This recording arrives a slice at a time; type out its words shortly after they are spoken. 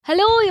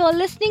Hello, you're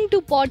listening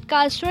to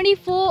podcast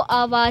 24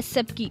 Awaaz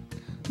Sabki.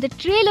 The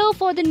trailer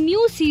for the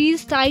new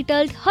series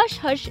titled Hush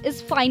Hush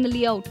is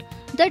finally out.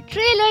 The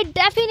trailer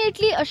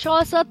definitely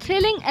assures a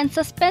thrilling and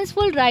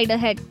suspenseful ride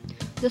ahead.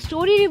 The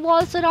story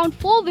revolves around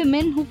four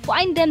women who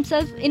find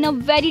themselves in a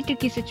very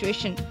tricky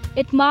situation.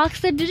 It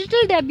marks the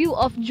digital debut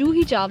of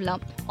Juhi Chawla.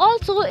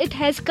 Also, it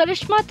has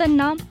Karishma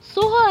Tanna,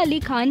 Soha Ali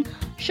Khan,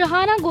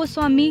 Shahana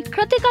Goswami,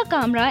 Kritika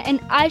Kamra and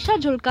Aisha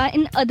Julka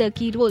in other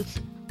key roles.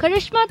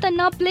 Karishma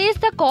Tanna plays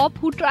the cop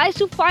who tries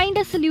to find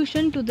a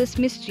solution to this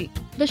mystery.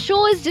 The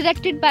show is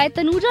directed by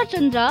Tanuja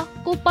Chandra,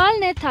 Gopal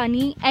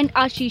Nathani and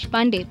Ashish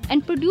Pandey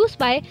and produced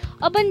by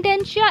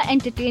Abundancia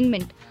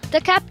Entertainment. The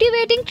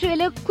captivating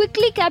trailer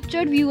quickly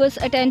captured viewers'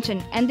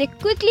 attention and they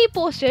quickly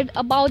posted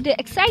about their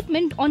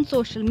excitement on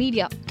social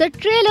media. The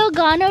trailer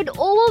garnered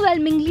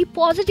overwhelmingly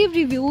positive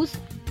reviews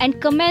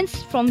and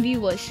comments from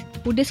viewers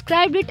who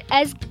described it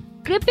as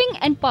gripping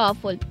and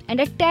powerful and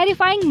a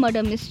terrifying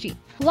murder mystery.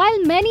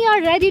 While many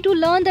are ready to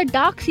learn the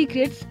dark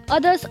secrets,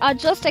 others are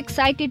just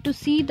excited to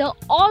see the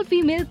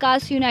all-female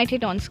cast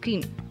united on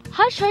screen.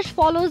 Hush Hush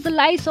follows the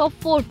lives of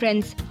four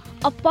friends,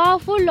 a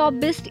powerful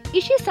lobbyist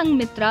Ishi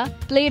Sangmitra,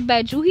 played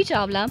by Juhi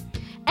Chawla,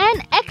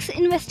 an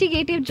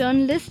ex-investigative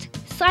journalist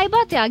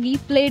Saiba Tyagi,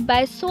 played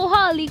by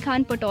Soha Ali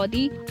Khan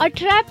Patodi, a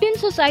trapped in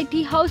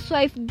society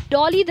housewife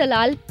Dolly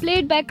Dalal,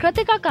 played by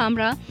Kritika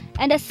Kamra,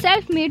 and a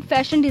self-made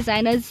fashion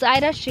designer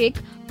Zaira Sheikh,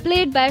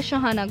 played by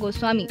Shahana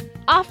Goswami.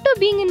 After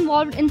being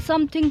involved in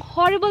something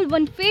horrible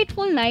one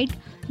fateful night,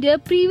 their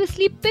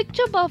previously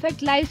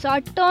picture-perfect lives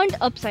are turned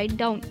upside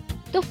down.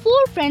 The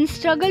four friends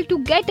struggle to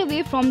get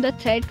away from the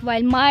threat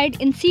while mired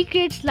in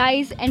secrets,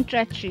 lies and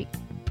treachery.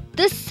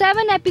 This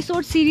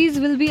 7-episode series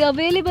will be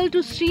available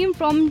to stream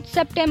from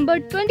September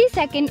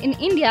 22nd in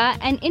India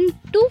and in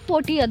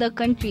 240 other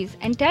countries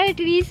and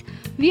territories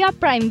via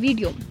Prime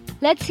Video.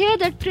 Let's hear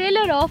the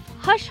trailer of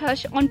Hush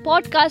Hush on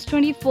podcast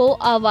 24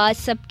 Awaaz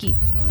Sabki.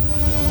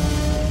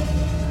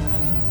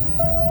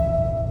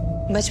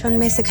 बचपन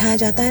में सिखाया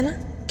जाता है ना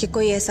कि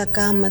कोई ऐसा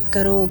काम मत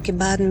करो कि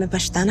बाद में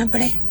पछताना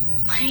पड़े।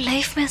 हमारी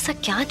लाइफ में ऐसा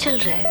क्या चल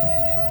रहा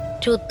है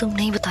जो तुम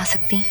नहीं बता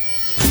सकती?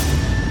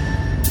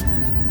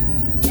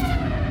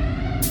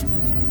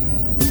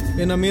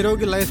 इन अमीरों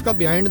की लाइफ का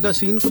बिहाइंड द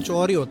सीन कुछ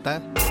और ही होता है।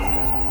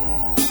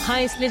 हाँ,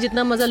 इसलिए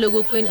जितना मजा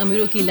लोगों को इन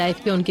अमीरों की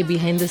लाइफ पे उनके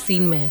बिहाइंड द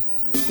सीन में है,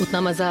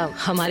 उतना मजा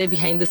हमारे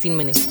बिहाइंड द सीन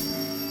में नहीं।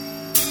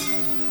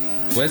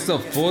 Where's the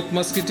fourth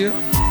musketeer?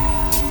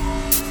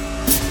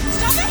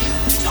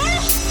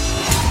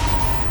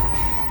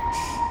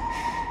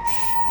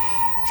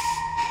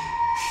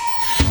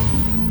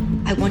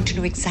 I want to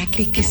know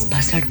exactly किस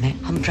बसड़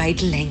में हम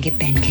ब्राइडल लहंगे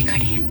पहन के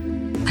खड़े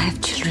हैं। I have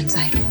children,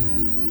 Zaira.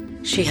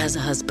 She has a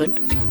husband.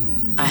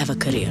 I have a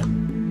career.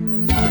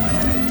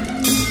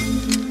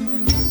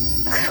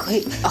 अगर कोई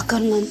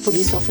अक्लमंद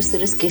पुलिस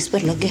ऑफिसर इस केस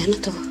पर लग गया ना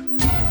तो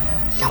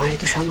हमारी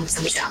तो शाम अब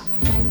समझो।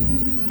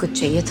 कुछ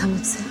चाहिए था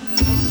मुझसे।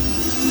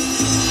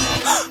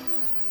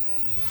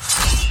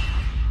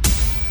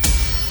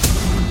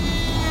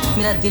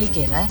 मेरा दिल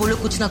कह रहा है वो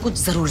लोग कुछ ना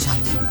कुछ जरूर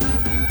जानते हैं।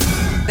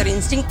 अगर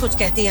इंस्टिंक्ट कुछ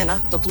कहती है ना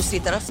तो दूसरी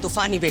तरफ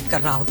तूफान ही वेट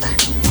कर रहा होता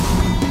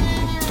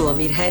है। तू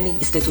अमीर है नहीं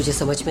इसलिए तुझे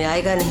समझ में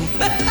आएगा नहीं।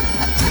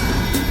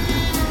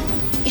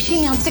 इसी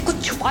ने हमसे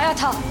कुछ छुपाया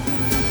था।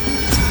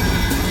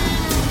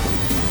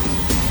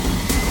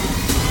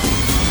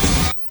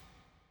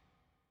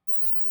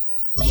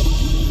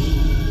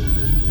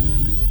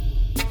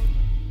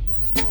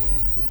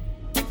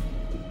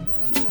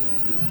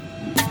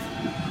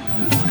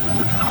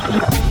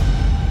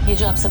 ये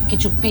जो आप सबकी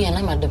चुप्पी है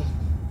ना मैडम,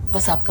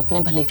 बस आपके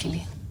अपने भले के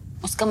लिए।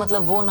 उसका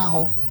मतलब वो ना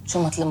हो जो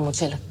मतलब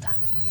मुझे लगता है।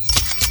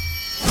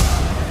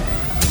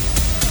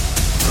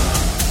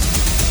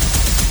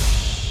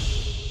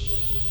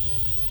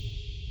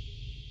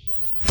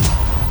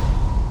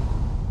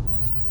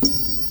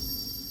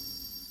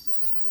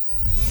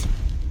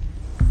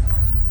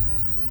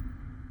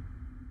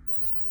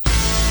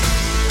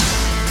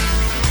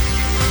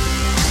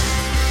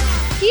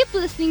 Keep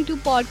listening to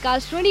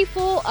podcast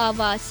 24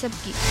 Awaaz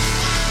Sabki.